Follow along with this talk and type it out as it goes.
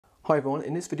Hi everyone,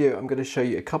 in this video I'm going to show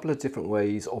you a couple of different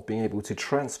ways of being able to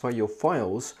transfer your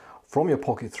files from your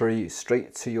Pocket 3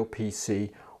 straight to your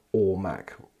PC or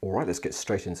Mac. Alright, let's get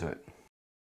straight into it.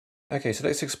 Okay, so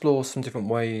let's explore some different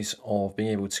ways of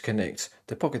being able to connect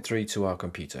the Pocket 3 to our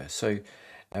computer. So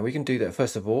we can do that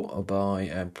first of all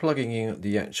by plugging in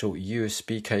the actual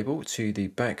USB cable to the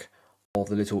back of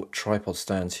the little tripod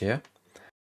stand here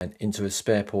and into a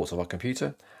spare port of our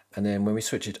computer. And then when we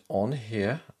switch it on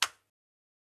here,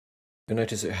 you'll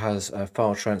notice it has a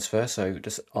file transfer, so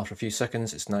just after a few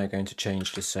seconds it's now going to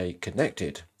change to say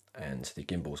connected, and the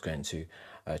gimbal is going to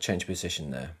change position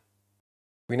there.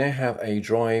 We now have a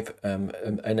drive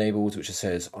enabled which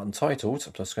says untitled, so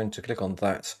I'm just going to click on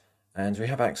that and we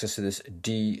have access to this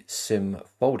DSIM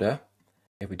folder.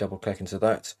 If we double click into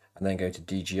that and then go to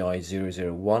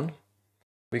DGI001,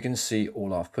 we can see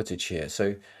all our footage here.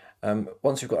 So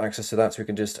once we've got access to that, we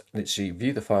can just literally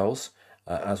view the files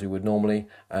as we would normally,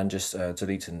 and just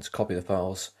delete and copy the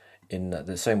files in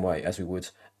the same way as we would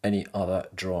any other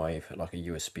drive, like a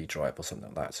USB drive or something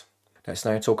like that. Let's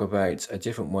now talk about a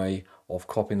different way of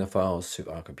copying the files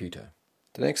to our computer.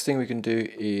 The next thing we can do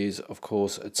is, of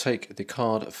course, take the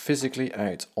card physically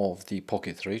out of the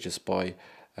Pocket 3 just by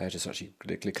just actually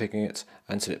clicking it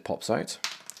until it pops out,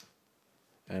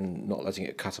 and not letting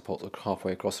it catapult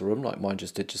halfway across the room like mine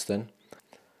just did just then.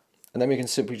 And then we can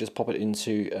simply just pop it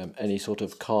into any sort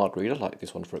of card reader, like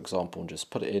this one for example, and just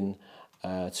put it in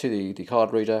to the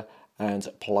card reader and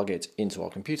plug it into our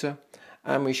computer.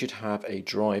 And we should have a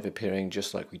drive appearing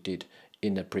just like we did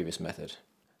in the previous method.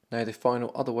 Now the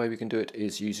final other way we can do it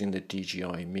is using the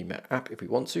DJI Mimo app if we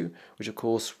want to, which of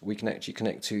course we can actually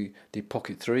connect to the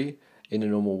Pocket 3 in a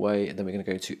normal way, and then we're going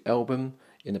to go to album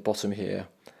in the bottom here,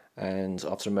 and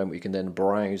after a moment we can then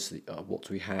browse what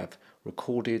we have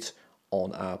recorded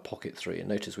on our Pocket 3, and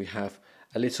notice we have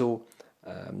a little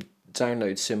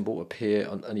download symbol appear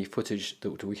on any footage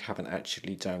that we haven't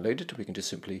actually downloaded. We can just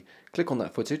simply click on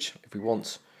that footage if we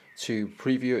want to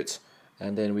preview it,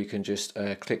 and then we can just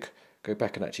go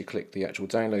back and actually click the actual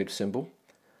download symbol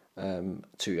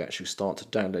to actually start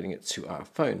downloading it to our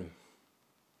phone.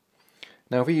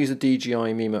 Now if we use the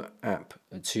DJI Mimo app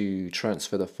to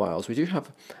transfer the files, we do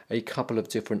have a couple of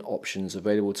different options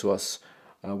available to us,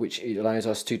 which it allows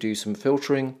us to do some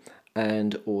filtering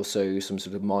and also some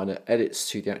sort of minor edits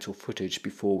to the actual footage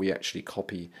before we actually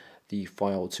copy the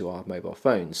file to our mobile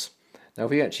phones. Now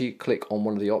if we actually click on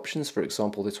one of the options, for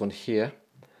example this one here,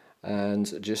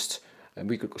 and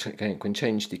we can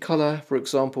change the color, for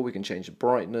example, we can change the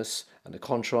brightness and the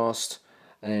contrast,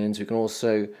 and we can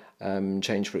also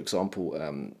change, for example,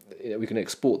 we can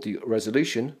export the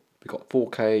resolution. We've got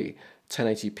 4K,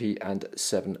 1080p and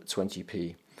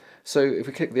 720p. So if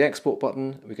we click the export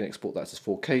button, we can export that as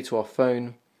 4K to our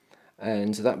phone,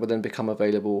 and that will then become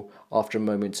available after a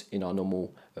moment in our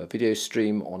normal video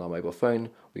stream on our mobile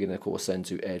phone. We can of course then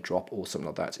do AirDrop or something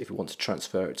like that if we want to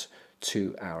transfer it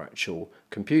to our actual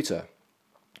computer.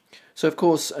 So of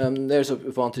course there's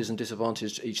advantages and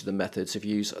disadvantages to each of the methods. If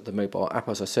you use the mobile app,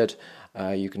 as I said,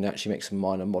 you can actually make some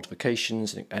minor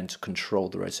modifications and control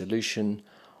the resolution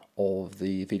of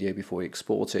the video before you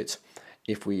export it.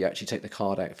 If we actually take the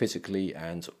card out physically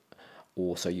and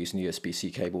also using the USB-C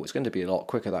cable, it's going to be a lot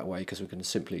quicker that way, because we can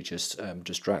simply just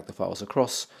drag the files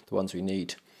across, the ones we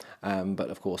need. But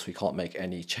of course we can't make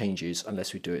any changes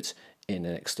unless we do it in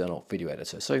an external video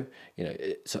editor. So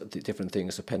it's different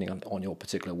things depending on your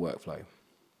particular workflow.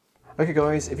 Okay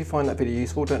guys, if you find that video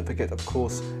useful, don't forget of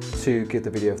course to give the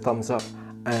video a thumbs up,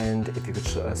 and if you could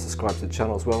subscribe to the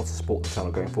channel as well to support the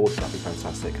channel going forward, that'd be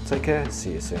fantastic. Take care,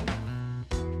 see you soon.